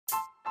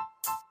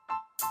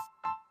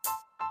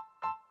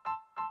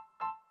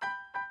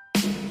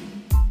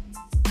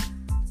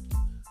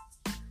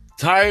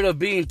Tired of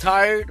being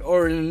tired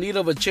or in need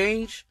of a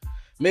change?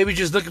 Maybe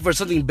just looking for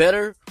something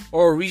better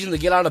or a reason to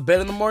get out of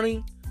bed in the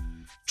morning?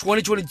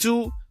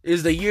 2022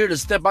 is the year to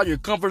step out your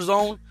comfort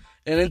zone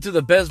and into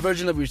the best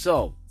version of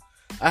yourself.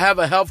 I have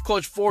a health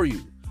coach for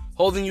you,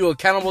 holding you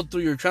accountable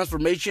through your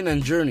transformation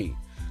and journey.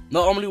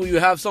 Not only will you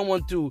have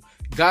someone to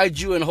guide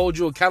you and hold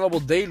you accountable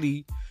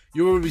daily,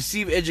 you will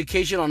receive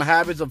education on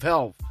habits of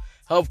health,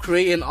 help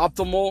create an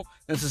optimal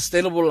and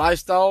sustainable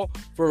lifestyle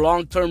for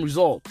long-term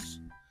results.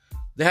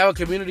 They have a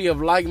community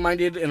of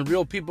like-minded and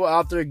real people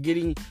out there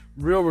getting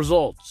real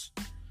results.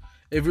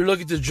 If you're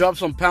looking to drop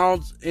some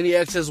pounds, any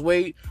excess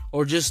weight,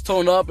 or just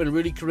tone up and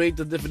really create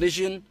the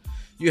definition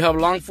you have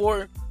longed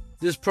for,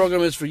 this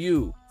program is for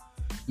you.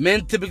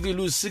 Men typically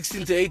lose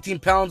 16 to 18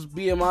 pounds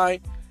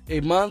BMI a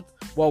month,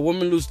 while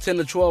women lose 10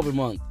 to 12 a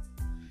month.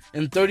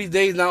 In 30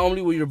 days, not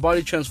only will your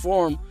body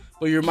transform,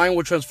 but your mind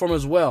will transform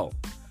as well,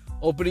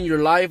 opening your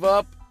life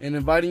up and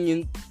inviting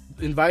in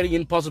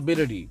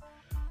possibility.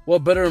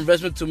 What better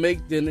investment to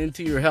make than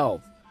into your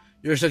health?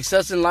 Your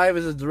success in life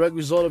is a direct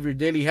result of your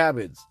daily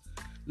habits.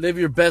 Live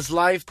your best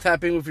life.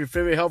 Tap in with your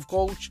favorite health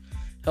coach.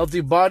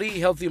 Healthy body,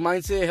 healthy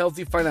mindset,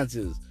 healthy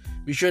finances.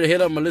 Be sure to hit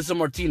up Melissa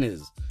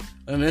Martinez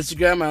on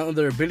Instagram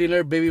under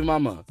Billionaire Baby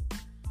Mama.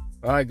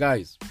 All right,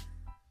 guys.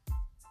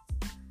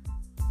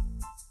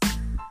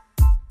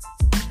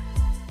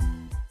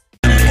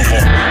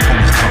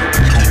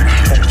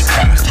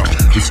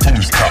 It's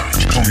Tony's top.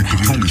 It's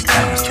Tony's top.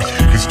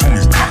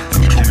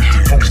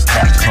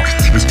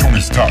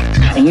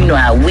 And you know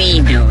how we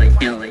do it.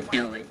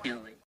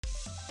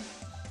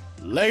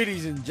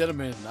 Ladies and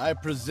gentlemen, I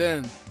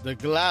present the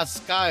Glass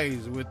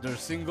Skies with their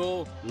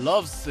single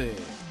Lovesick.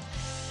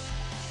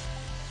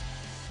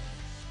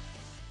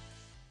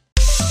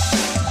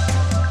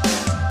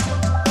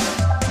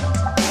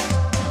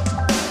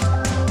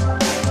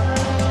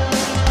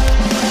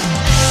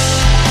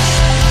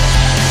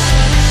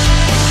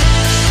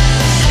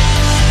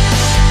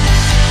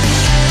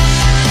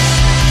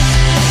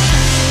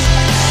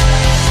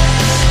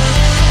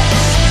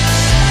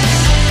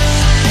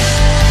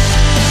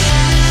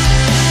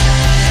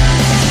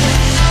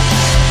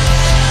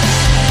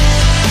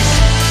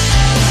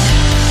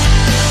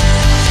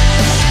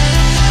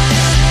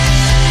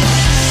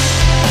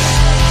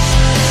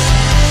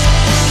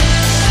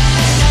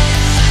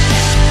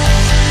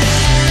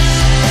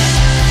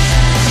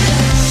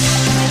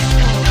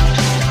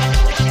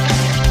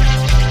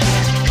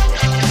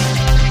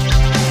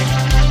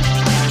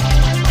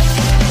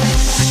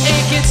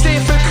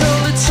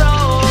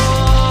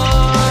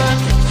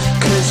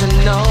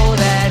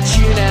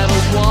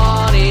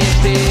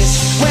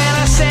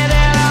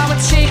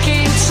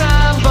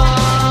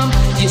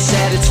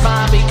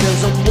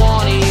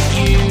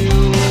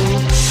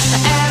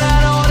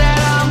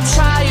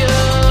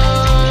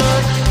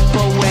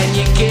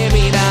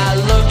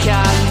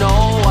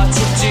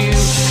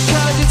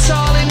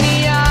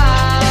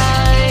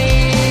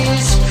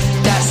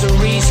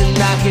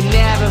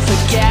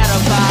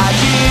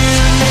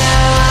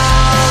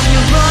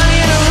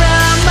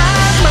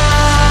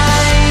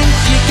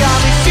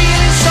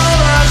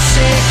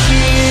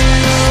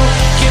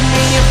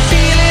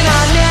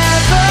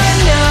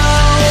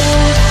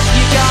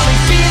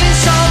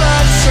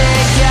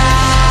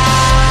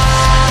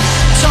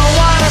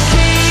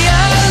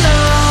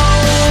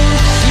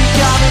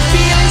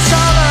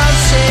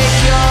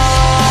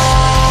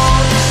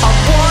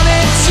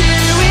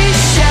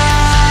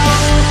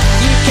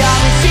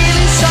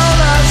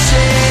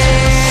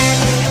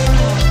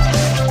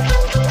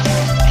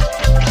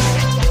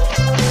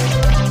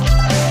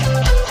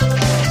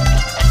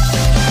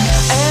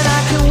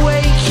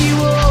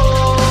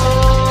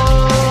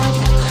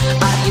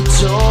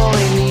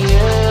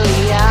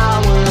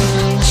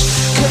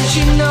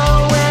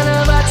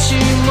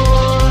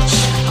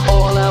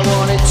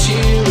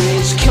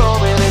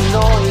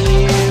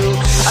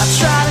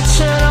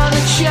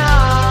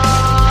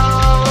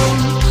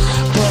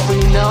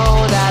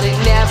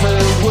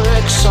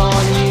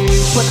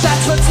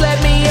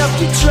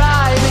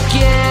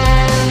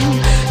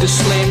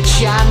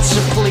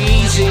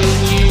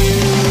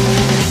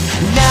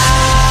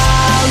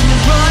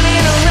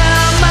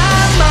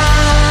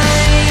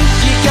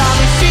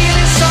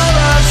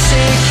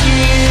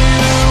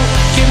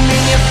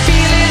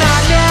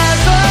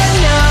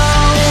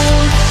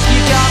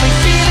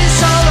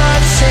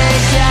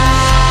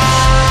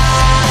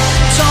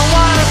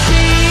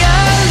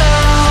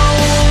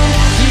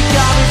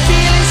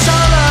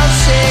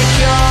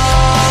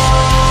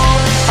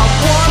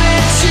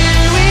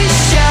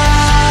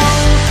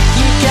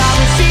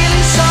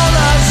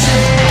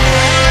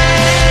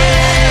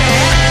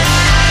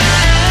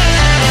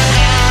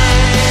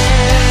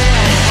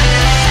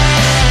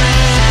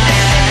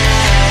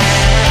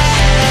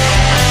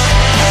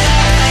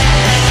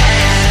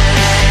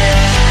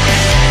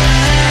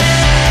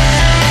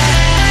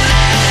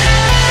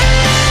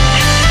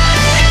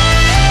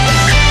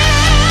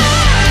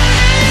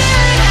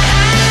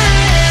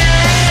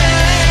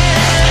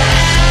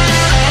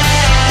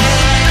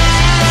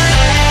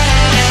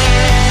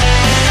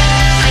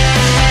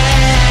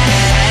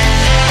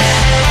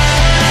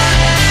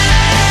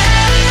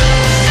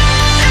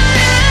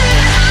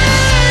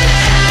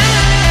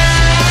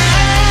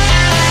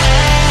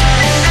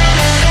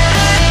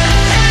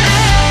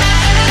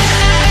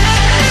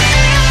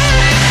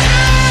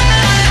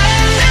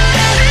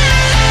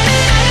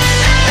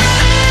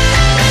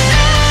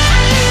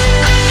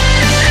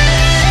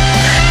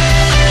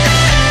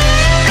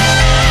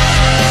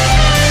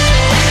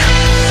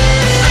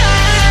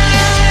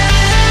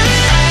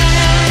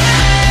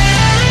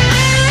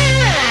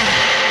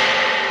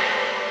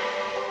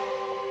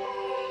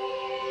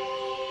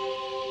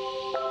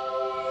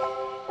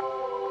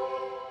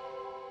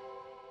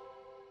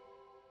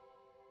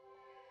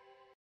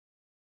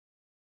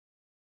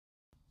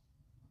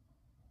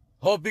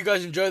 Hope you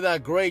guys enjoyed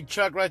that great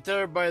track right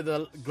there by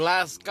the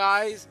Glass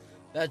Skies.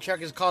 That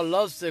track is called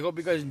Lovesick. Hope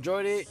you guys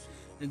enjoyed it.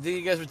 And thank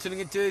you guys for tuning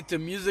in today to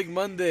Music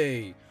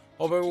Monday.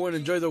 Hope everyone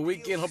enjoyed the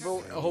weekend.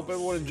 Hope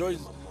everyone enjoys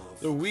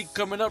the week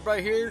coming up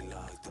right here.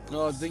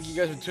 Thank you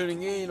guys for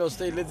tuning in.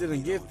 Stay lifted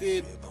and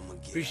gifted.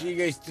 Appreciate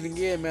you guys tuning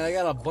in, man. I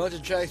got a bunch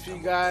of tracks for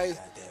you guys.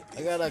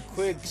 I got a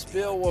quick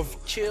spill of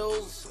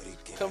chills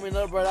coming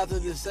up right after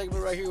this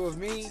segment right here with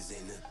me.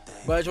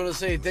 But I just want to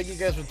say thank you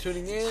guys for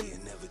tuning in.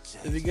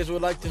 If you guys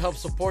would like to help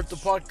support the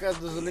podcast,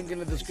 there's a link in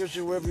the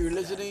description wherever you're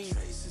listening.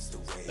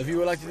 If you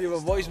would like to leave a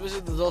voice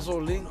message, there's also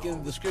a link in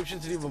the description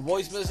to leave a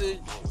voice message.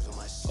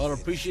 I'd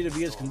appreciate it if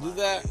you guys can do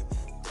that.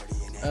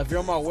 If you're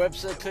on my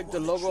website, click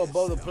the logo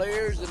above the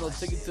players and it'll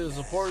take you to the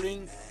support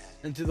link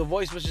and to the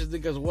voice message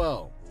link as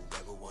well.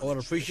 I would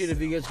appreciate it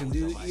if you guys can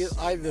do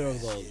either of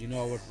those.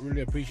 I would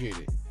really appreciate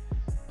it.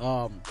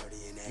 Hope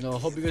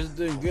you guys are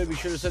doing good. Be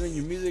sure to send in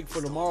your music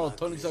for tomorrow,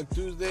 Tony Talk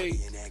Tuesday.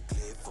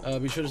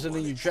 Be sure to send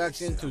in your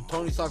tracks in to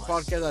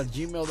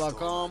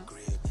TonyTalkPodcast@gmail.com.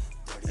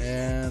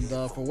 And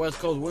for West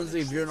Coast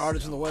Wednesday, if you're an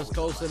artist in the West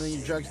Coast, send in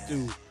your tracks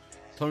to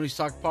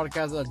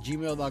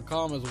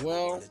TonyTalkPodcast@gmail.com as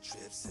well.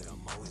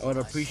 I would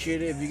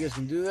appreciate it if you guys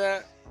can do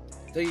that.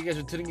 Thank you guys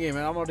for tuning in,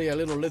 man. I'm already a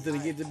little lifted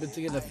and been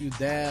taking a few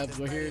dabs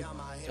right here.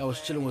 I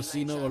was chilling with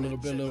Cino a little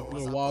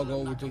while ago.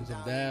 We're taking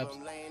some dabs.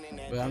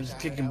 But I'm just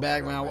kicking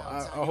back, man.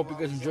 I hope you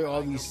guys enjoy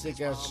all these sick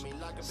ass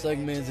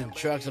segments and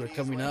tracks that are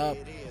coming up.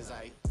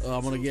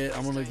 I'm gonna get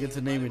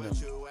to naming them.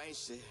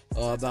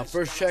 That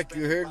first track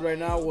you heard right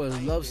now was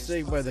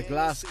Lovesick by the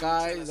Glass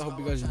Skies. I hope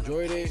you guys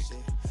enjoyed it.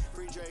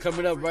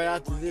 Coming up right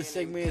after this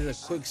segment is a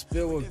quick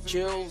spill of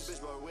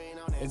chills.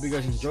 Hope you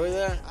guys enjoy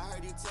that.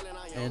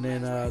 And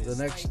then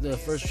the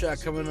first track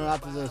coming on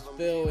after the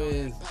spill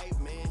is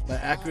by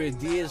Accurate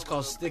Diaz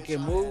called Stick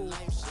and Move.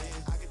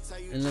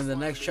 And then the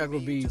next track will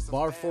be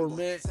Bar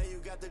Format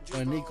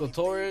by Nico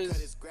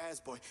Torres.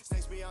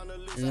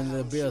 And then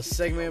there'll be a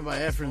segment by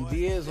Efren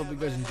Diaz. Hope you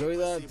guys enjoy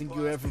that. Thank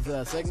you, Efren, for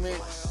that segment.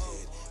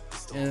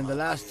 And then the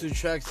last two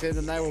tracks here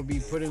tonight will be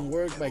Put in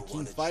Work by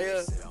King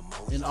Fire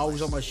and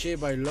Always on My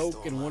Shit by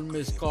Loke and One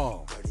Missed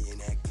Call.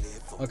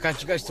 I'll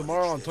catch you guys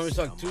tomorrow on Tony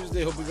Talk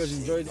Tuesday. Hope you guys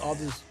enjoyed all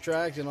these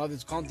tracks and all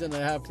this content I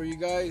have for you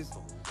guys.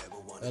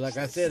 Like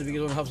I said, if you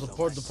guys want to help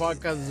support the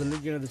podcast, there's a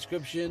link in the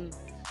description.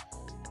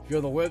 If you're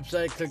on the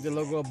website, click the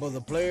logo above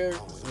the player.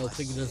 It'll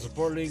take you to the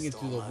support link and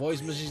to the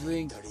voice message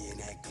link.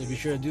 So be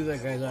sure to do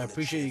that, guys. I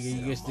appreciate you.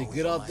 You guys stay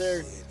good out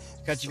there.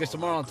 Catch you guys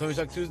tomorrow on Tony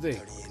Talk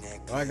Tuesday.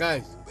 Alright,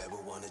 guys.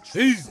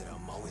 Peace.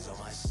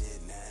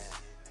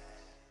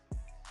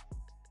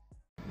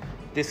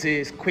 This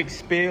is Quick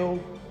Spill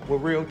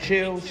with Real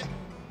Chills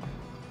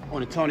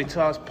on the Tony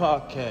Talks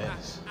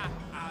Podcast.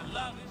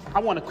 I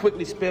want to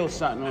quickly spill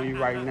something on you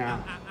right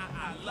now.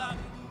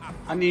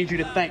 I need you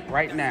to think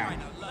right now.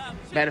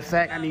 Matter of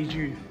fact, I need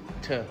you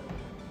to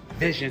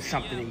vision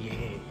something in your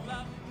head.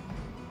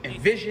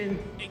 Envision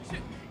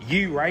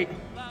you right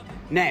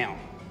now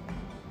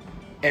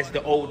as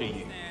the older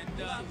you.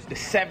 The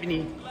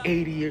 70,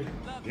 80,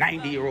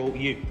 90-year-old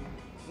you.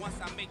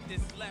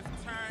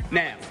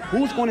 Now,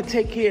 who's going to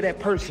take care of that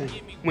person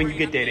when you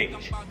get that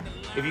age?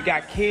 If you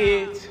got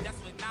kids,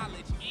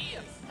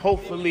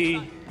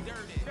 hopefully,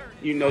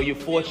 you're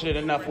fortunate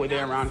enough where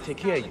they're around to take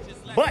care of you.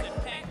 But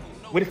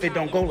what if it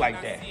don't go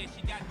like that?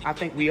 I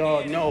think we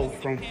all know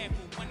from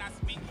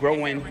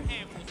growing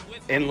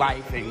in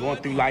life and going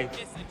through life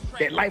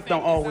that life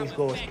don't always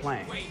go as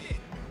planned.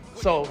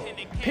 So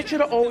picture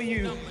the old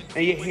you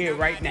and you're here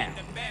right now.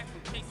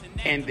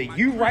 And the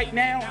you right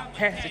now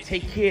has to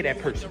take care of that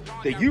person.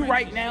 The you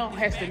right now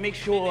has to make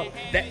sure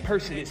that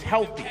person is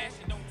healthy.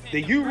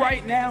 The you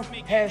right now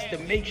has to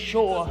make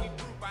sure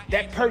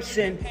that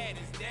person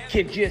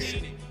can just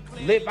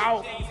live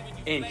out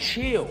and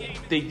chill.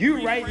 The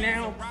you right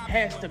now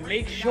has to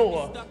make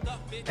sure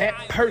that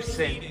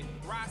person,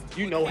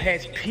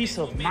 has peace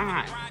of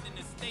mind.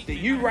 The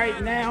you right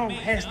now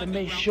has to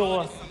make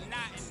sure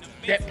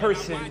that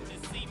person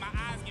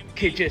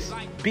can just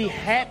be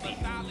happy,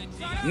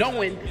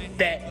 knowing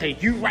that the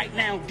you right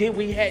now did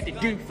what he had to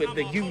do for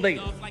the you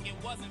later.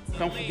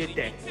 Don't forget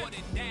that.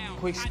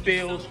 Quick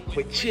spills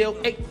with chill.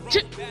 Hey,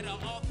 chill.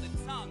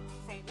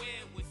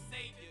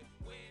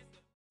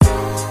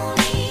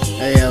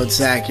 Hey, yo, it's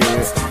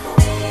Accurate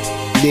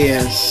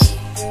Diaz.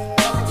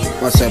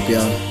 What's up,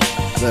 y'all?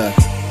 Look.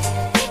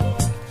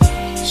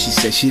 She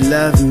said she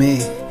loved me.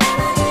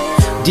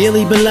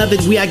 Dearly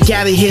beloved, we are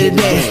gathered here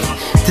today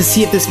to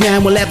see if this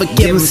man will ever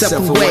give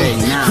himself away.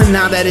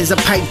 Now that is a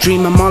pipe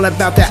dream. I'm all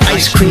about that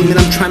ice cream, and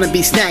I'm trying to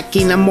be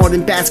snacking. I'm more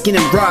than basking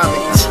in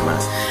Robbins.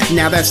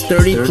 Now that's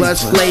 30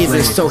 plus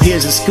flavors. So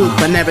here's a scoop.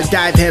 I never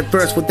dive head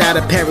first without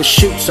a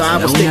parachute. So I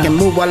will stick and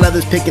move while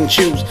others pick and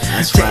choose.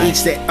 To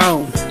each their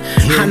own.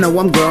 I know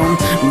I'm grown,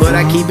 but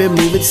I keep it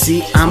moving.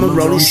 See, I'm a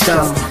rolling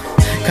stone.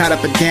 Caught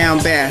up a down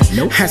bad,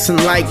 that's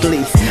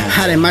unlikely.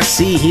 Hot in my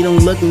seat, he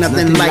don't look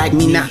nothing like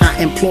me. Now I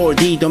implore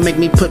thee, don't make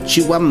me put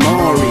you on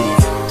Maury.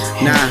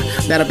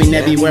 Nah, that'll be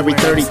February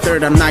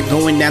 33rd. I'm not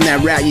going down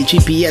that route. Your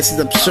GPS is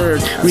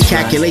absurd.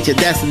 Recalculate your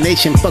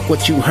destination. Fuck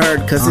what you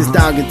heard. Cause this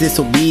dog is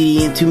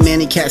disobedient. Too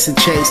many cats to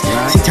chase.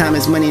 See, time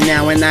is money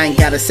now, and I ain't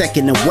got a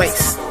second to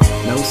waste.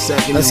 No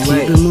second Let's to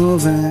keep it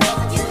moving.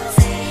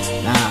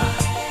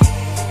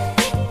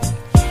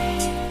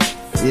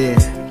 Yeah.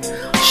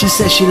 She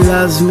says she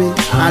loves me.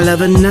 I love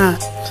her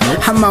not.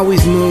 I'm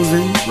always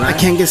moving. I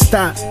can't get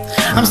stopped.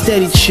 I'm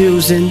steady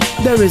choosing.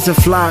 There is a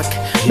flock.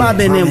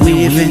 Bobbing and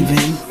weaving.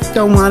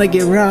 Don't wanna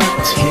get rocked.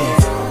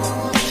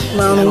 I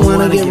don't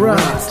wanna get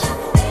rocked.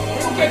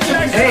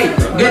 Hey,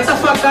 get the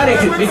fuck out of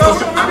here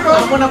because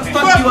I'm gonna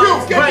fuck you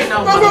up right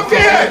now.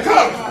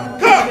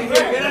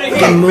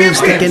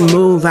 Stick and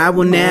move, I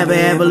will never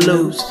ever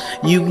lose.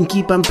 You can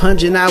keep on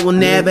punching, I will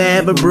never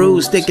ever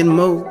bruise. Stick and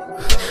move,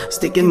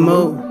 stick and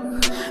move,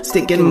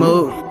 stick and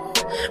move.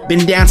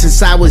 Been down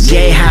since I was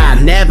yay high,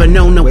 never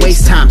known to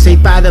waste time.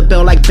 Saved by the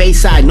bell like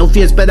Bayside, no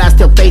fears but I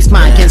still face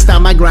mine. Can't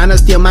stop my grind, I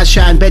steal my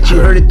shine. Bet you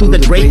heard it through the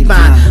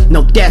grapevine.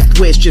 No death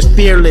wish, just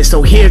fearless.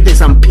 So hear this,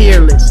 I'm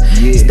peerless.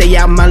 Stay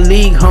out my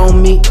league,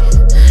 homie.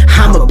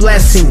 I'm a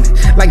blessing,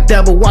 like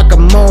double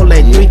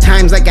guacamole. 3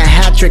 times like a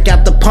hat trick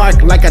at the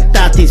park, like a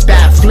Tati's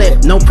bat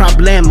flip. No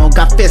problemo,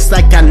 got fists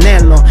like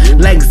Canelo,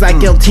 legs like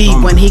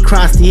LT when he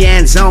crossed the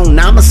end zone.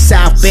 I'm a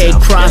South Bay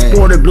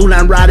cross-border, blue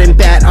line riding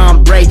bat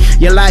ombre.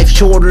 Your life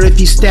shorter if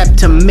you step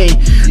to me,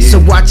 so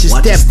watch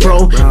your step,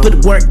 bro.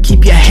 Put work,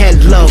 keep your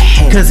head low,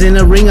 cause in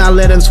the ring I'll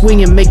let him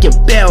swing and make your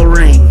bell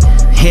ring.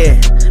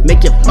 Yeah,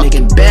 make your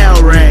fucking bell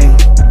ring.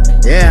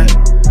 Yeah,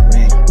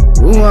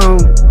 ooh,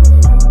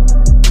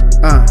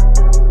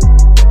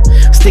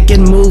 stick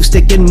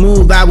and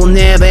move, I will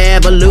never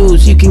ever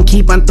lose. You can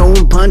keep on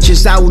throwing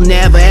punches, I will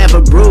never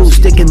ever bruise.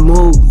 Stick and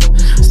move,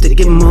 stick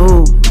and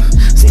move,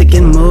 stick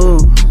and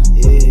move.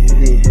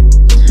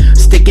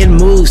 Stick and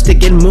move,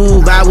 stick and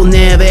move, I will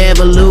never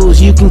ever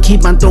lose. You can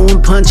keep on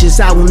throwing punches,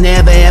 I will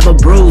never ever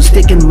bruise.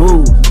 Stick and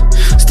move,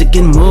 stick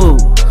and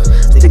move,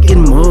 stick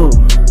and move.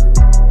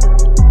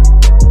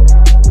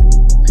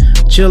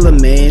 Chilla,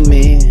 man.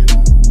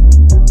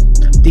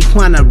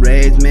 Tijuana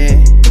Reds,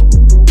 man.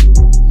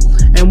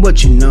 And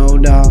what you know,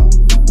 dawg,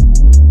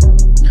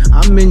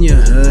 I'm in your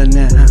hood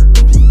now.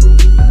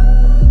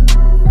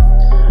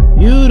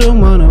 You don't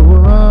wanna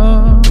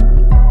walk,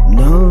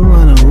 don't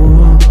wanna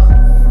walk.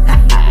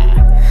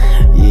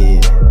 Yeah.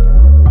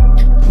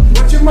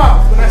 Watch your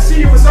mouth when I see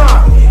you was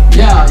on.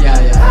 Yeah.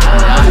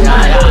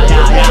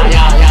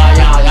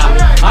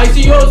 I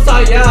see you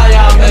outside,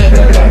 yeah, man.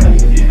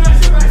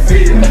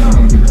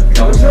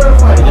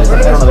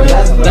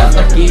 That's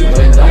the key,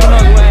 man.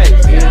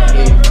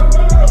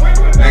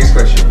 Next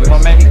question, please.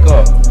 From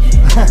Mexico.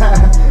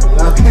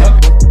 Okay.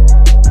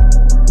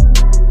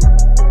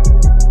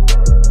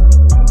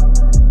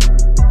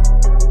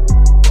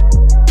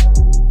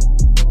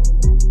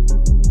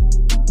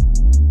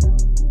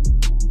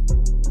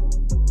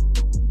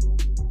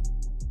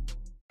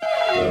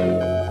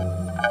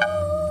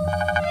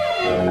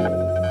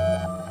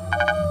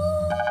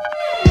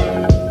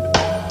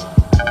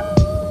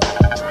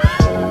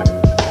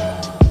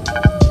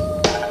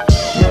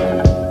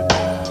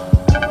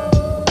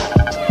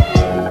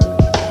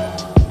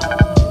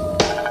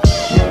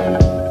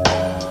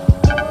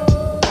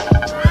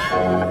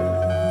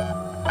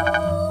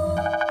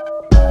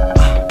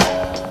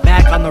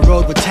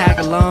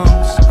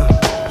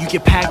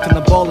 Get packed in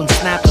the bowl and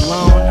snapped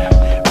alone.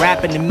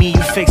 Rapping to me,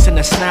 you fixing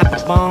to snap a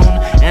bone.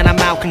 And I'm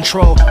out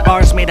control,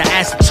 bars made of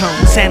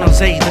acetone. San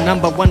Jose, the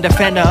 #1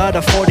 defender of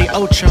the 40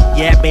 Ocho.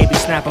 Yeah, baby,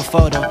 snap a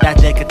photo, that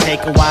day could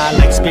take a while.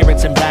 Like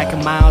spirits in black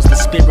and miles, the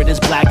spirit is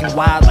black and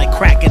wild. Like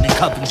cracking and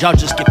cupping, y'all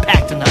just get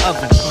packed in the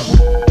oven.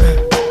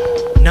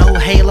 No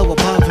halo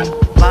above him.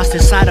 Lost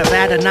his side of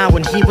Adonai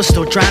when he was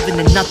still driving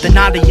and nothing.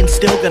 Audience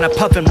still gonna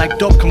puff him like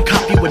dope, come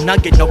cop you a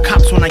nugget. No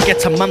cops when I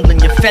get to mumbling,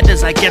 your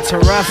feathers I get to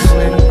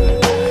ruffling.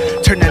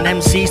 Turning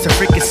MCs to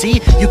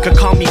fricassee. You could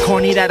call me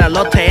corny, that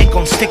elote ain't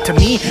gon' stick to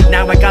me.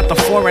 Now I got the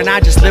 4 and I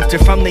just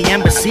lifted from the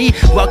embassy.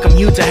 Welcome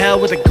you to hell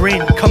with a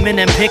grin, come in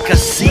and pick a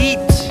seat.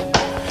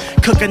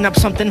 Cooking up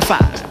something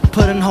fire,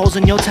 putting holes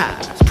in your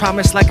ties.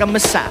 Promise like a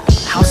messiah,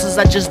 houses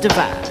I just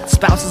divide.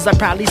 Spouses I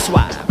probably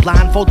swap,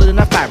 blindfolded in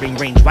a firing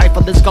range.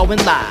 Rifle is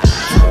going live.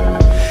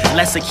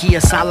 Less a key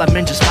of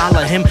Solomon, just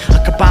follow him. A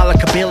Kabbalah,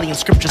 Kabbalion,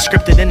 scripture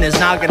scripted in his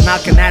noggin.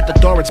 Knocking at the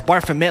door, it's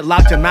barfing it.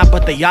 Locked him out,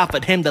 but they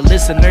offered him the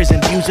listeners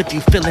and views. If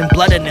you feeling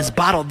blood in his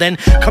bottle, then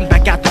come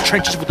back out the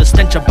trenches with a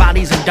stench of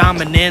bodies and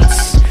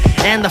dominance.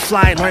 And the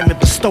flying ointment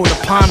bestowed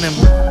upon him.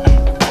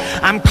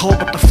 I'm cold,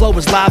 but the flow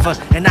is lava.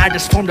 And I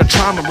just formed a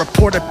trauma.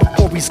 Report it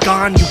before he's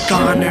gone, you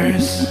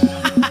goners.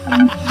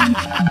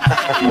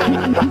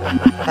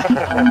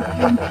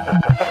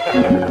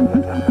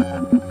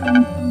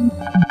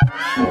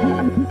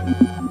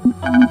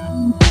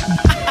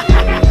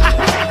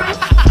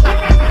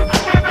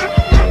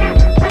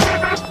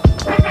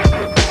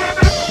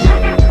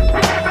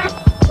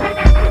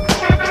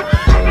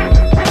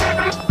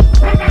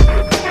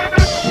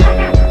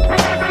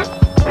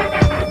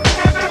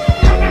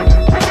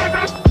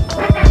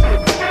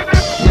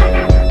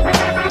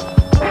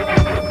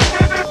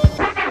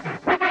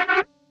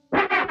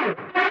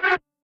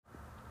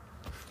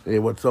 Hey,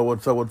 what's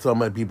up,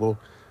 my people?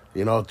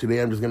 You know, today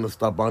I'm just going to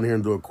stop on here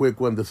and do a quick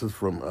one. This is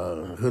from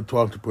Hood to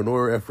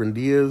Entrepreneur, Efren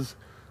Diaz,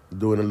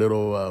 doing a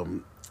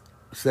little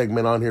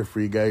segment on here for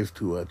you guys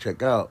to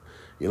check out.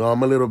 You know,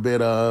 I'm a little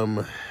bit,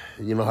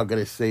 you know, how can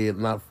I say it,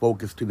 not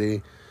focused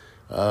today.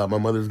 My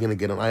mother's going to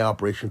get an eye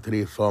operation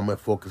today, so I'm going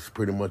to focus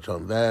pretty much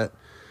on that.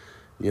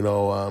 You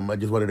know, I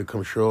just wanted to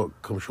come show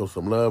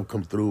some love,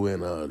 come through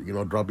and, you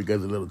know, drop you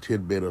guys a little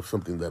tidbit of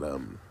something that,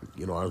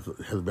 you know,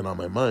 has been on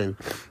my mind.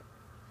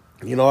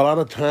 You know, a lot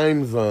of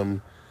times,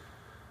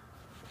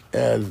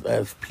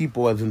 as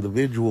people, as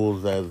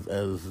individuals,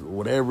 as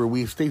whatever,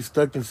 we stay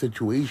stuck in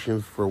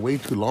situations for way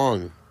too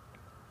long,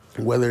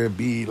 whether it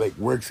be like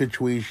work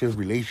situations,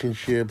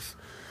 relationships,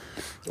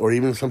 or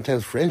even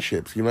sometimes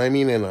friendships, you know what I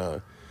mean?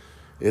 And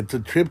it's a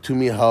trip to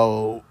me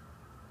how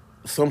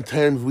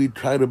sometimes we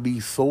try to be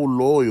so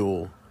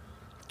loyal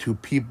to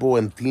people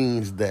and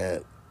things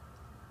that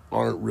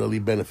aren't really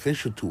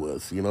beneficial to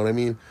us, you know what I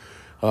mean?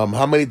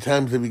 How many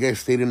times have you guys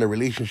stayed in a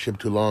relationship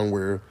too long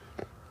where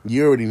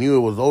you already knew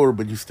it was over,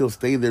 but you still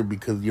stayed there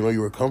because, you know,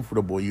 you were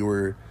comfortable, you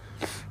were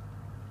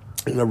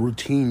in a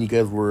routine, you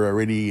guys were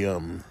already,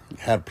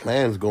 had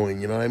plans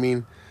going, you know what I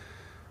mean?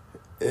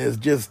 It's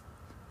just,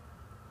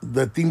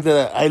 the thing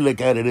that I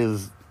look at it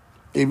is,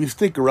 if you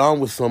stick around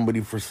with somebody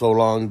for so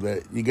long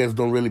that you guys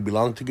don't really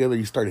belong together,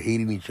 you start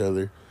hating each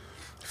other.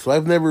 So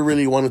I've never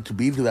really wanted to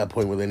be to that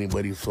point with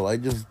anybody, so I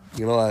just,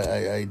 you know,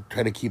 I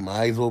try to keep my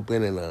eyes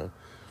open, and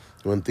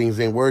when things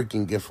ain't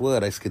working, guess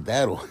what? I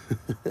skedaddle.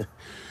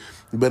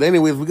 But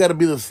anyways, we got to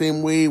be the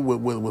same way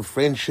with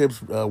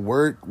friendships,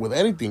 work, with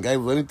anything, guys,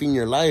 with anything in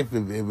your life.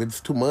 If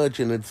it's too much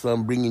and it's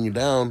bringing you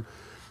down,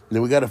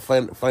 then we got to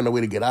find a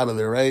way to get out of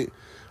there, right?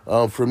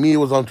 For me, it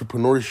was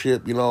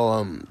entrepreneurship. You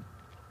know,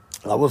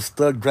 I was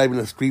stuck driving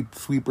a street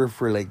sweeper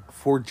for like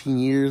 14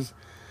 years,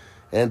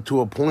 and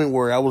to a point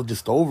where I was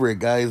just over it,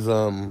 guys.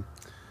 You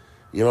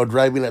know,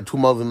 driving at 2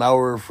 miles an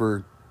hour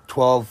for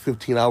 12,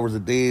 15 hours a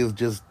day is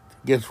just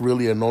gets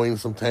really annoying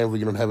sometimes when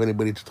you don't have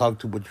anybody to talk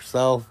to but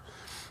yourself.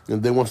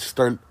 And then once you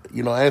start,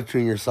 you know,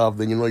 answering yourself,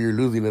 then you know you're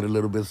losing it a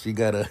little bit, so you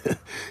gotta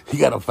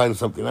find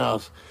something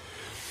else.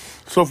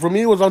 So for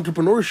me, it was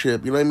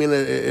entrepreneurship. You know what I mean?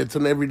 It's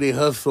an everyday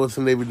hustle. It's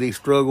an everyday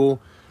struggle.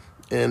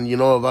 And, you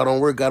know, if I don't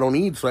work, I don't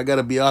eat. So I got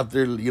to be out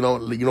there, you know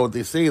what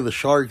they say, the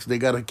sharks, they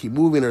got to keep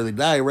moving or they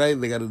die, right?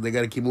 They got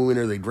to keep moving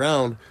or they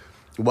drown.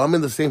 Well, I'm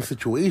in the same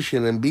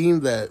situation. And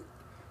being that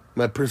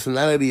my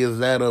personality is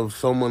that of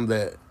someone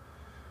that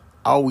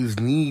always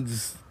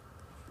needs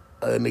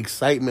an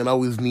excitement,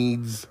 always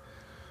needs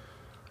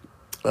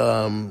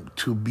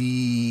to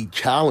be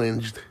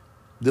challenged,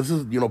 this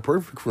is, you know,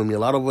 perfect for me. A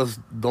lot of us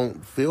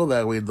don't feel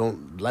that way,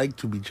 don't like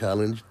to be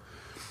challenged.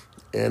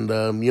 And,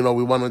 you know,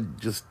 we want to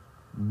just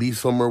be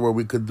somewhere where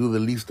we could do the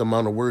least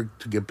amount of work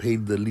to get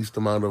paid the least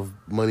amount of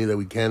money that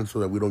we can, so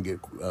that we don't get,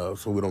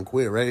 so we don't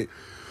quit, right?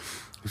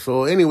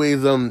 So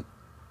anyways,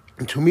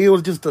 to me, it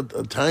was just a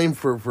time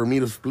for me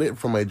to split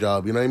from my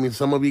job. You know what I mean?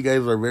 Some of you guys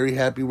are very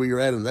happy where you're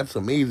at, and that's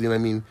amazing. I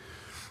mean,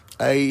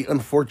 I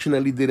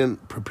unfortunately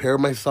didn't prepare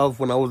myself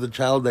when I was a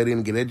child. I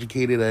didn't get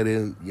educated. I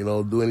didn't, you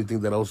know, do anything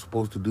that I was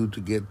supposed to do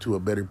to get to a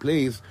better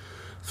place.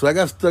 So I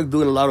got stuck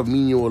doing a lot of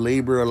menial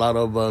labor, a lot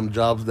of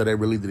jobs that I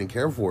really didn't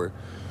care for.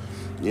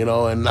 You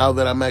know, and now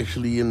that I'm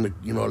actually in the,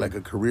 you know, like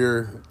a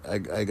career,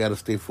 I got to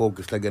stay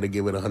focused. I got to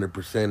give it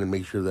 100% and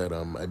make sure that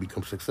I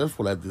become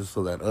successful at this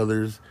so that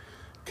others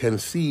can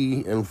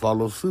see and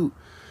follow suit.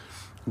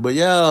 But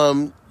yeah,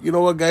 you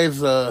know what,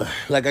 guys,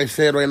 like I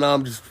said, right now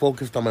I'm just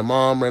focused on my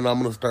mom. Right now I'm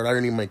going to start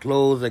ironing my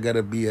clothes. I got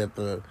to be at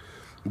the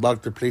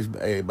doctor place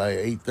by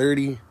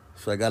 8:30.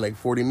 So I got like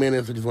 40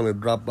 minutes. I just want to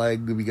drop by,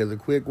 give you guys a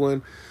quick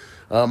one.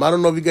 I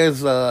don't know if you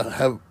guys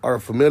are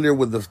familiar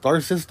with the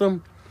STAR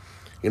system.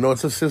 You know,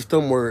 it's a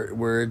system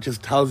where it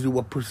just tells you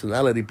what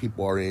personality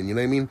people are in. You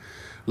know what I mean?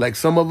 Like,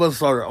 some of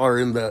us are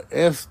in the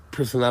S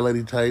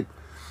personality type,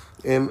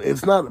 and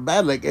it's not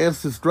bad. Like,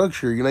 S is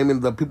structure. You know what I mean?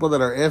 The people that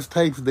are S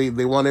types, they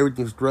want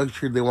everything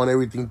structured. They want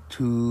everything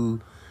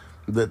to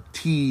the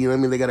T. You know what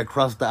I mean? They got to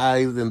cross the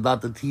I's and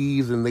dot the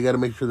T's, and they got to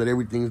make sure that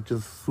everything's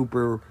just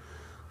super,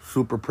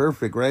 super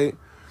perfect, right?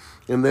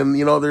 And then,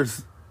 you know,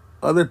 there's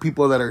other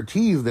people that are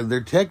T's, that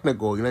they're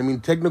technical. You know what I mean?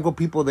 Technical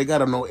people, they got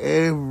to know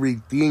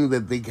everything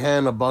that they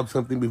can about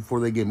something before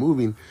they get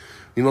moving.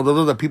 You know, those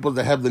are the people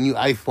that have the new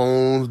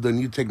iPhones, the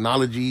new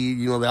technology.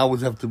 You know, they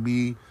always have to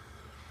be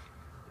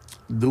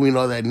doing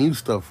all that new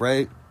stuff,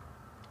 right?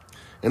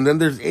 And then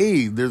there's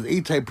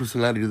A-type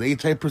personality. The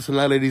A-type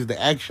personality is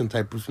the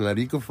action-type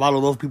personality. You can follow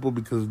those people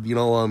because, you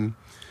know,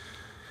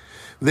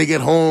 they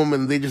get home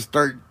and they just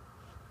start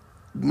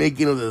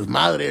making a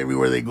desmadre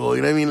everywhere they go.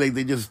 You know what I mean? Like,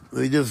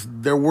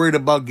 they're worried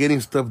about getting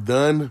stuff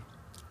done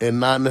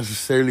and not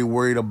necessarily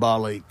worried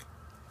about, like,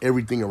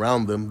 everything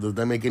around them. Does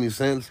that make any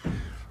sense?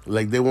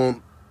 Like, they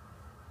won't,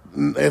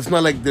 it's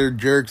not like they're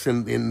jerks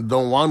and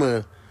don't want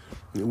to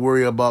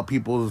worry about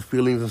people's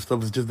feelings and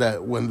stuff. It's just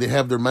that when they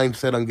have their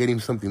mindset on getting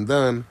something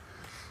done,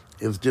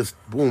 it's just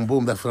boom,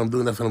 boom, that's what I'm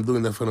doing, that's what I'm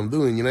doing, that's what I'm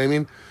doing. You know what I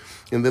mean?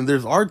 And then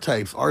there's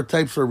R-types.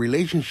 R-types are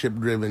relationship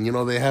driven. You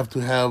know, they have to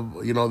have,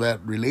 you know, that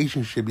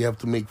relationship. You have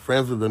to make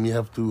friends with them. You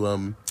have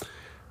to,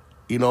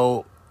 you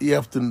know, you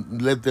have to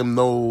let them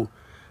know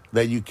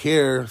that you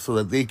care so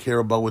that they care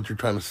about what you're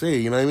trying to say.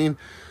 You know what I mean?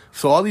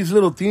 So all these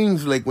little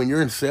things, like when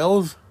you're in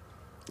sales,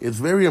 it's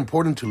very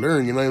important to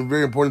learn. You know, it's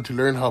very important to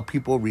learn how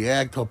people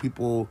react, how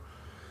people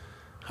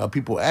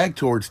act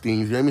towards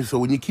things. You know what I mean? So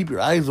when you keep your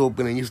eyes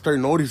open and you start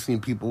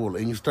noticing people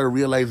and you start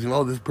realizing,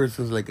 oh, this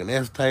person's like an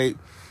S-type.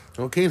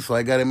 Okay, so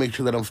I got to make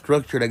sure that I'm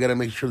structured. I got to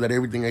make sure that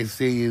everything I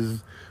say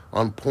is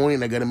on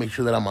point. I got to make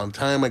sure that I'm on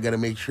time. I got to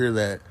make sure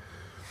that,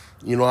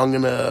 you know, I'm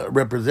going to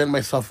represent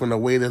myself in a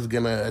way that's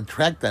going to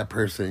attract that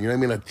person. You know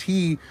what I mean? A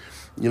T,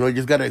 you know, you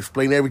just got to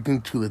explain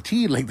everything to the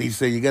T, like they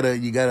say. You got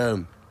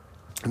to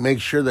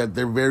make sure that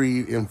they're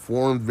very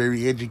informed,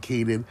 very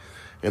educated,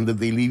 and that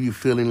they leave you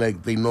feeling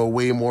like they know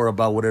way more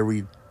about whatever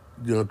you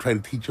know, try to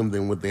teach them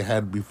than what they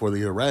had before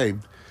they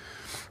arrived.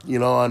 You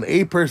know, an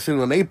A person,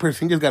 you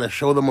just got to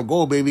show them a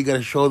goal, baby. You got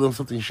to show them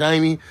something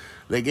shiny.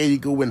 Like, hey, you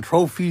could win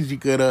trophies. You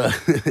could, you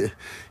know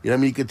what I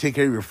mean? You could take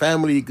care of your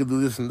family. You could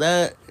do this and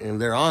that. And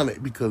they're on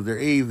it because they're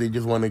A's. They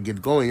just want to get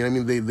going. You know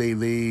what I mean?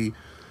 They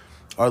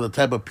are the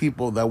type of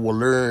people that will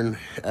learn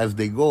as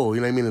they go.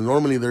 You know what I mean? And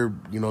normally they're,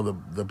 you know,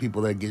 the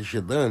people that get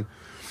shit done.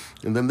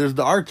 And then there's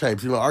the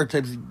R-types. You know,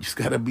 R-types, you just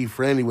got to be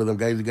friendly with them,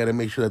 guys. You got to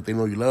make sure that they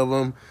know you love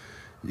them.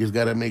 You just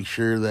got to make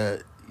sure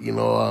that, you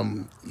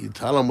know, you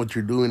tell them what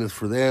you're doing is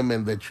for them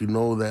and that you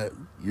know that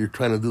you're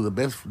trying to do the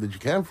best that you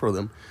can for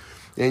them.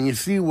 And you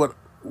see what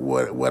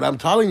I'm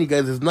telling you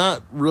guys is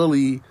not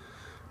really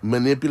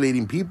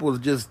manipulating people.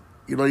 It's just,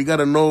 you know, you got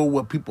to know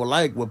what people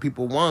like, what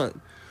people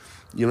want.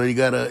 You know, you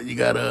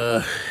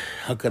gotta,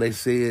 how could I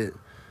say it?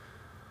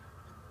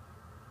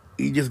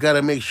 You just got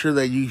to make sure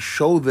that you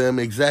show them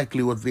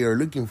exactly what they are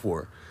looking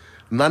for.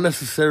 Not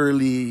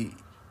necessarily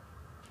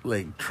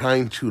like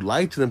trying to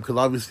lie to them, because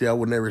obviously I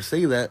would never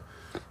say that.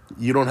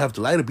 You don't have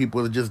to lie to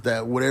people. It's just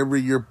that whatever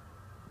you're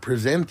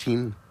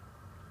presenting,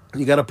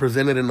 you got to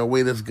present it in a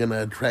way that's going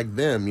to attract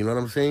them. You know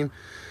what I'm saying?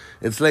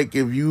 It's like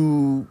if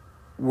you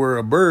were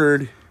a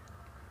bird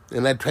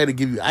and I try to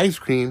give you ice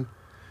cream,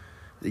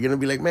 you're going to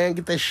be like, man,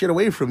 get that shit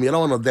away from me. I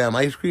don't want no damn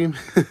ice cream.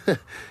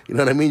 You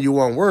know what I mean? You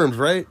want worms,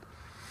 right?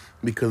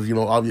 Because, you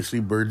know, obviously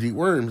birds eat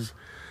worms.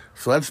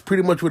 So that's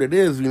pretty much what it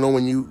is. You know,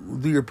 when you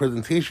do your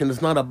presentation,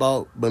 it's not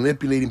about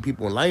manipulating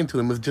people and lying to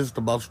them. It's just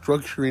about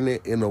structuring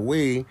it in a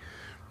way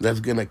that's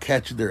going to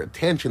catch their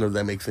attention, if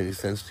that makes any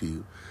sense to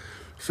you.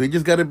 So you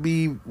just got to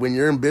be, when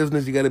you're in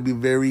business, you got to be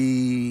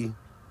very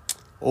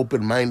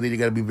open-minded. You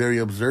got to be very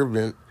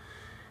observant.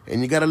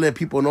 And you got to let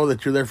people know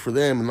that you're there for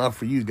them and not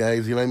for you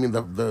guys. You know what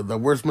I mean? The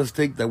worst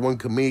mistake that one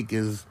could make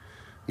is,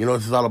 you know,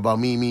 it's all about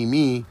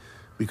me.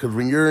 Because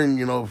when you're in,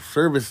 you know,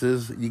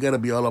 services, you got to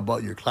be all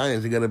about your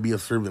clients. You got to be a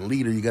servant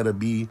leader. You got to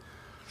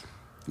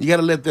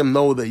let them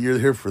know that you're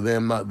here for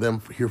them, not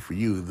them here for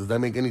you. Does that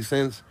make any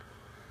sense?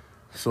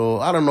 So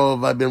I don't know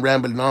if I've been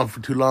rambling on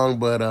for too long,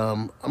 but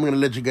I'm going to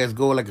let you guys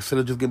go. Like I said,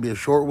 it's just going to be a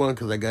short one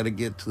because I got to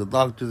get to the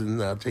doctors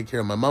and take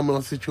care of my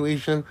mama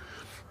situation.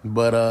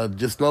 But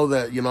just know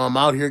that, you know, I'm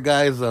out here,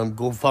 guys.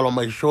 Go follow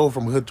my show,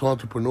 From Hood to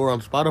Entrepreneur,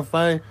 on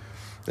Spotify.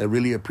 I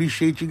really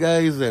appreciate you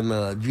guys,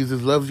 and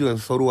Jesus loves you, and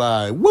so do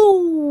I.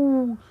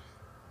 Woo!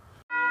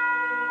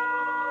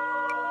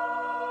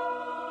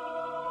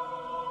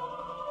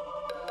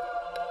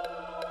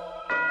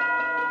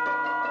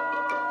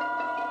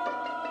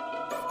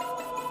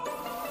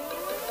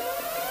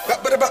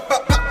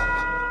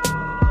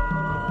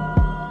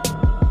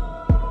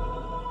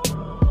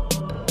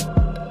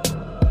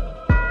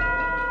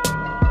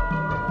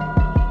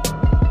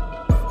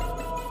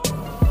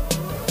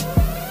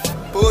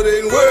 Put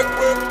in work.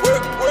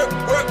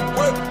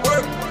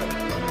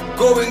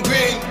 Going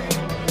green.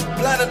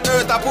 Planet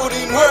Earth, I put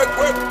in work.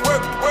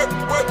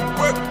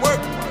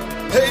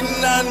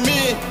 Hating on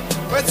me.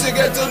 Once you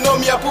get to know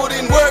me, I put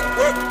in work.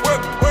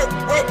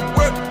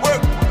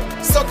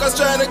 Suckers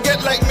trying to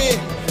get like me.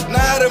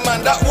 Nah, the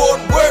man, that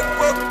won't work.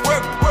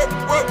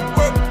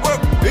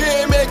 We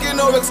ain't making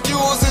no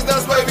excuses,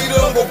 that's why we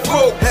don't go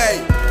broke. Hey,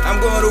 I'm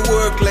going to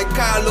work like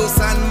Carlos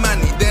and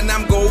Manny. Then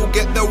I'm going to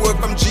get the work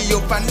from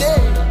Giovanni.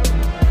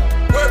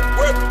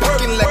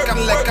 Talking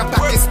like a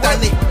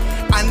Pakistani.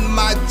 And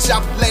my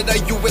job like the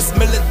US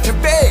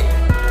military.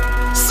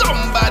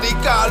 Somebody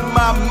call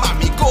my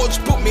mommy.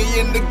 Coach put me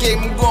in the game,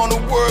 I'm gonna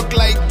work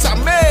like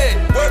Tommy.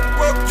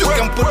 You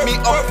can put me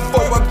up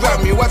for a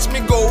Grammy. Watch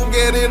me go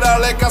get it all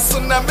like a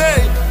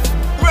tsunami.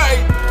 Right,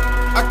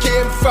 I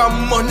came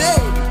from money.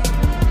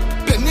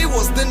 Penny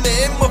was the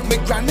name of my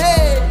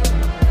granny.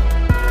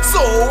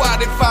 So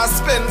what if I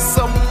spend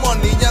some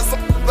money? Yes,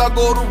 I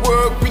go to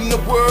work, we no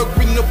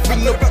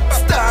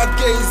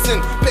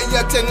stargazing, pay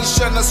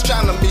attention,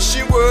 astronomy.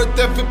 She worth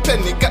every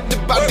penny, got the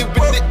body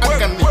with the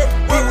agony.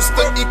 Boost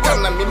the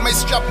economy, my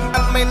strap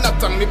and my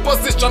anatomy.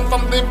 Position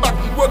from the back,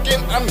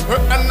 working on her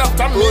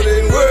anatomy. Put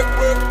in work.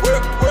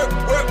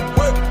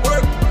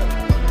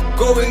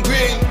 Going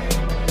green,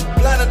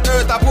 planet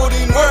Earth, I put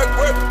in work.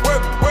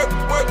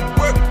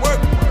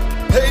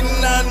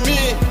 Hating on me,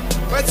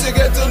 once you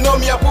get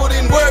me, I put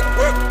in work.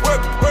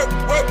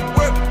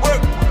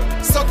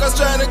 Suckers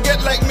trying to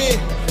get like me.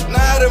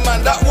 Nah, the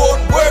man, that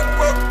won't work.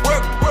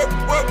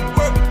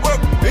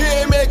 We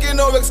ain't making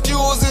no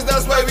excuses,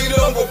 that's why we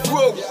don't go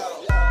broke.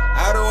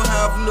 I don't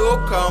have no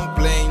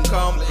complaint.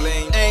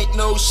 Ain't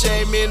no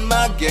shame in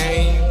my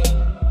game.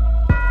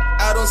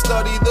 I don't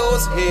study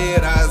those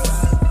haters.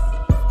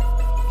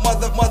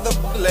 Mother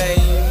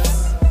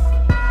flames.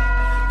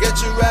 Get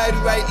you right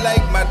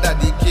like my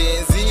daddy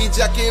Kenzie.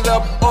 Jacket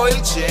up, oil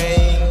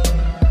chain.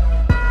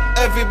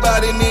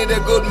 Everybody need a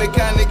good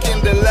mechanic in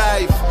the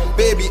life.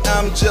 Baby,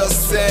 I'm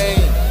just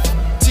saying.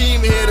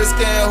 Team haters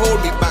can't hold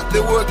me back,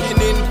 they're working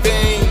in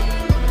vain.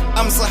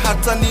 I'm so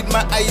hot, I need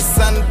my ice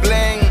and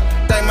bling.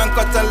 Diamond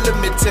cut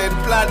unlimited,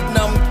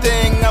 platinum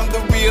thing. I'm the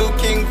real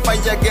king,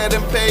 fire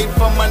getting paid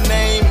for my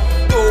name.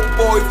 Dope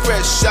boy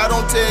fresh, I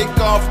don't take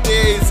off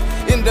days.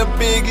 In the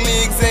big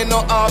leagues, ain't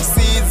no off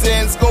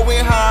seasons.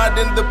 Going hard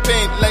in the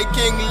paint like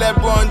King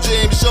LeBron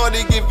James.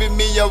 Shorty giving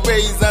me a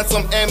raise and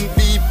some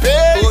MVP.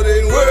 Put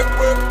in work.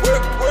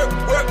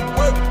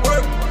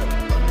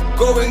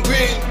 Going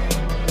green.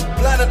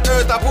 Planet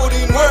Earth, I put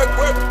in work.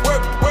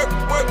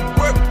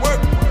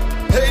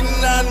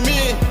 Hating on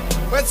me.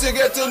 Once you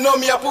get to know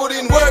me, I put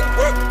in work.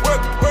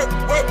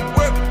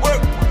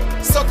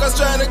 Suckers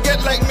trying to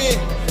get like me.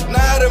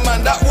 Nah, the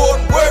man, that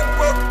won't work.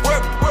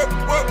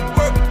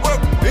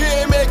 We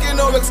ain't making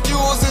no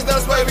excuses,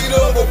 that's why we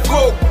don't go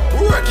broke.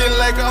 Working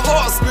like a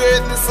horse,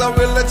 greatness I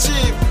will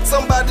achieve.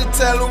 Somebody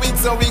tell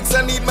weeks and weeks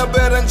I need my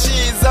bread and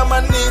cheese. On my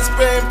knees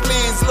praying,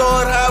 please,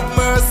 Lord have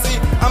mercy.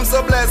 I'm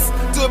so blessed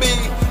to be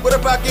with a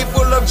pocket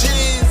full of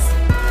G's.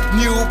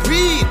 New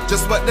breed,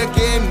 just what the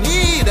game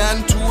need.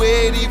 And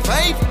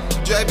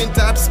 285, driving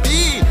top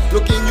speed.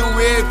 Looking you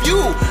rear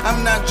view,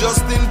 I'm not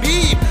Justin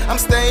Bieber. I'm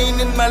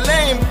staying in my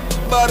lane,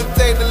 about to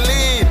take the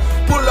lead.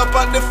 Pull up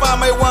at the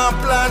farm, I want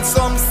plant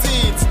some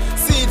seeds.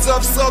 Seeds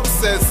of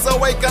success,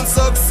 so I can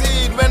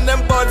succeed. When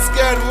them buds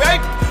get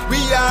ripe, we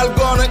all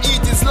gonna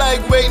eat. It's like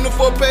waiting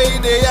for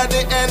payday at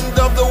the end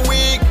of the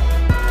week.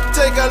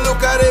 Take a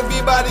look at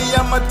everybody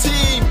on my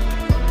team.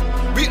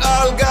 We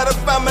all got a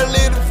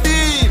family to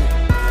feed.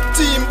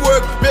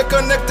 Teamwork, we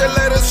connected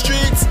like the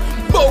streets.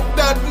 Both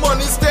that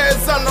money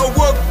stays on a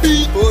work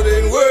beat. Put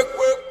in work.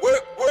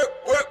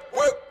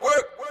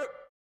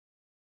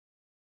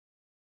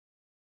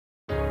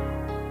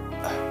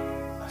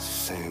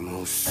 Same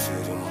old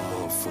shit in my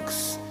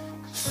motherfuckers.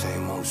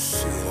 Same old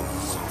shit in my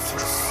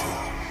motherfuckers.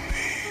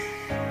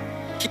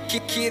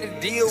 Get a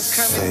deal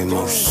coming. Same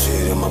old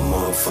shit in my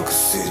motherfucking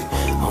city.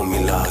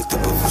 Homie locked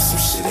up over some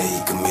shit that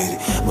he committed.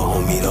 But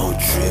homie don't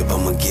trip,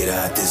 I'ma get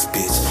out this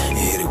bitch. And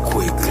hit a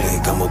quick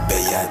click, I'ma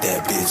bail out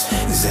that bitch.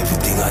 Cause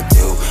everything I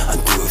do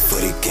it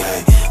for the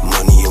game.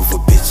 Money over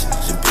bitches,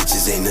 and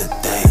bitches ain't a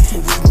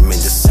thing. We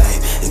remain the same,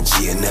 and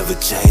G never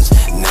change.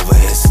 Never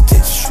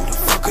hesitate to shoot a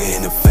fucker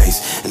in the face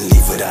and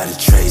leave without a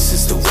trace.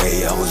 It's the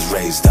way I was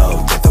raised,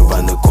 dog. Death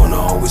around the corner,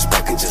 always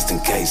packing just in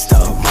case,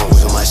 dog.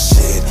 Always on my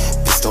shit,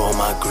 pistol on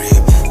my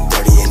grip,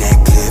 30 in that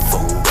clip. For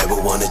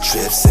whoever want a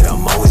trip, said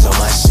I'm always on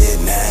my shit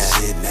now.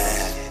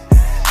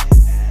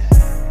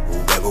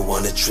 Whoever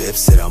want a trip,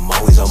 said I'm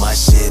always on my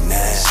shit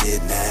now.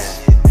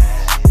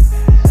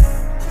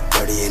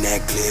 30 in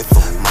that clip,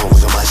 for I'm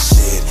always on my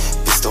shit.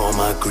 Pistol on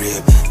my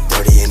grip,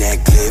 30 in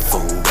that clip. For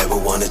whoever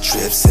want a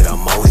trip, said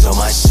I'm always on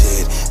my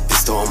shit.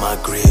 Pistol on my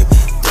grip,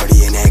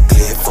 30 in that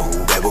clip. For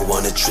whoever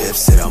want a trip,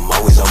 said I'm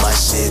always on my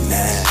shit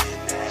now.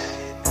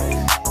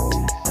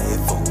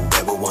 For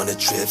whoever want a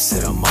trip,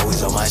 said I'm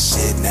always on my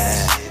shit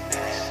now.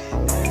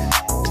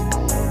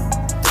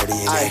 30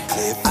 in that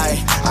clip.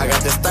 I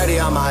got this 30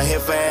 on my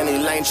hip for any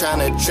lane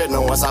tryna trip.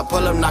 No, once I pull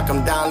him, knock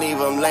him down, leave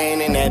him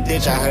laying in that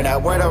ditch. I heard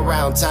that word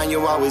around town,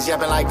 you always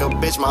yapping like a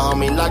bitch. My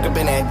homie locked up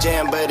in that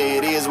jam, but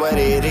it is what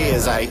it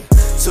is.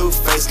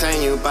 Two-face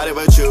claim you body,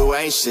 but you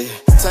ain't shit.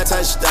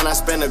 Touchdown, I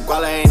spend a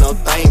guala, ain't no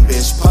thing,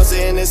 bitch. Post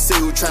it in the sea,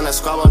 who tryna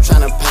squab, I'm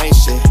tryna paint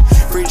shit.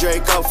 Free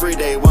Draco, free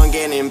day one,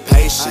 getting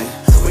impatient.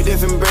 We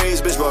different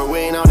breeds, bitch, but we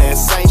ain't on that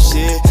same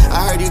shit.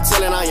 I heard you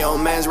telling all your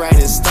mans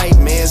writing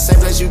statements. Same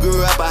place you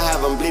grew up, I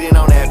have them bleeding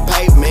on that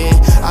pavement.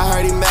 I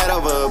heard he mad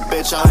over a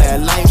bitch on that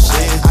lame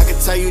shit. I can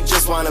tell you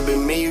just wanna be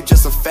me, you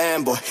just a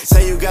fanboy.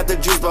 Say you got the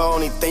juice, but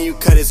only thing you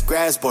cut is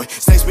grass, boy.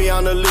 Snakes be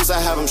on the loose, I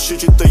have them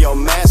shoot you through your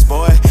mask,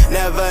 boy.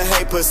 Never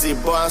hate pussy,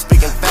 boy, I'm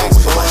speaking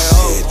facts, boy. My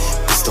shit,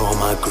 pistol on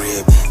my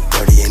grip,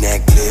 30 in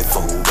that clip.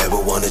 For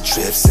whoever want a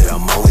trip, said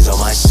I'm always on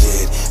my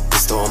shit.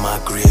 Pistol on my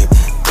grip,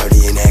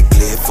 30 in that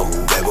clip. For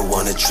whoever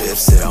want a trip,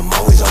 said I'm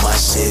always on my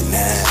shit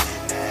now.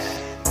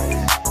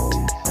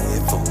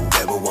 For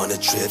whoever want a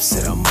trip,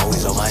 said I'm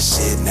always on my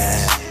shit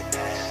now.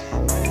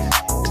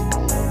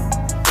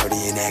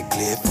 30 in that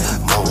clip,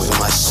 I'm always on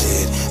my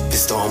shit.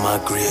 Pistol on my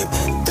grip,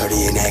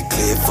 30 in that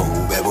clip. For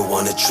whoever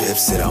want a trip,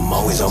 said I'm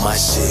always on my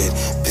shit.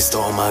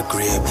 Pistol on my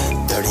grip,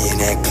 30 in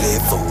that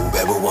clip. For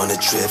whoever want a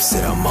trip,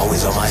 said I'm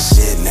always on my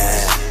shit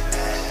now.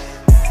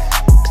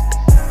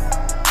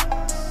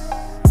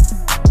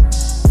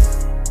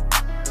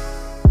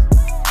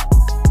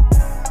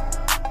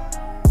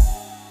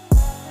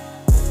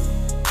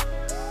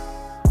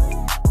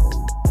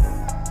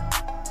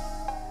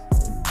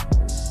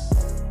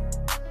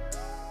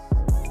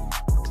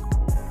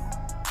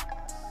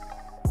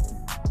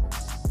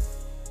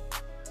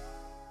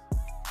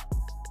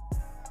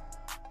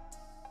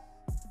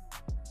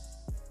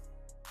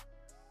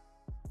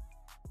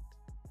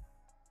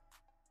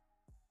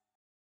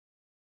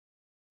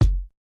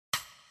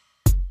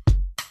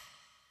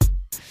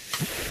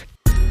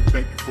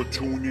 for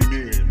tuning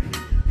in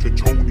to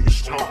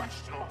Tony's Talk,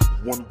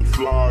 one of the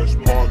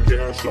flyest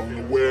podcasts on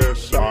the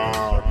west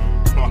side.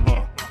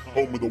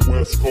 Home of the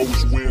West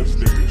Coast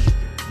Wednesdays.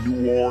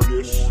 New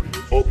artists,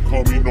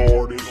 upcoming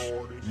artists.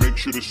 Make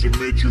sure to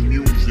submit your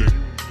music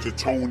to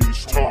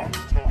Tony's Talk,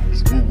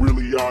 cause we're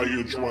really out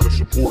here trying to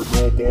support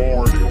local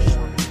artists.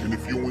 And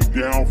if you ain't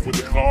down for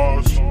the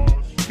cause,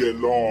 get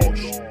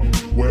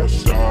lost.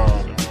 West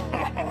side.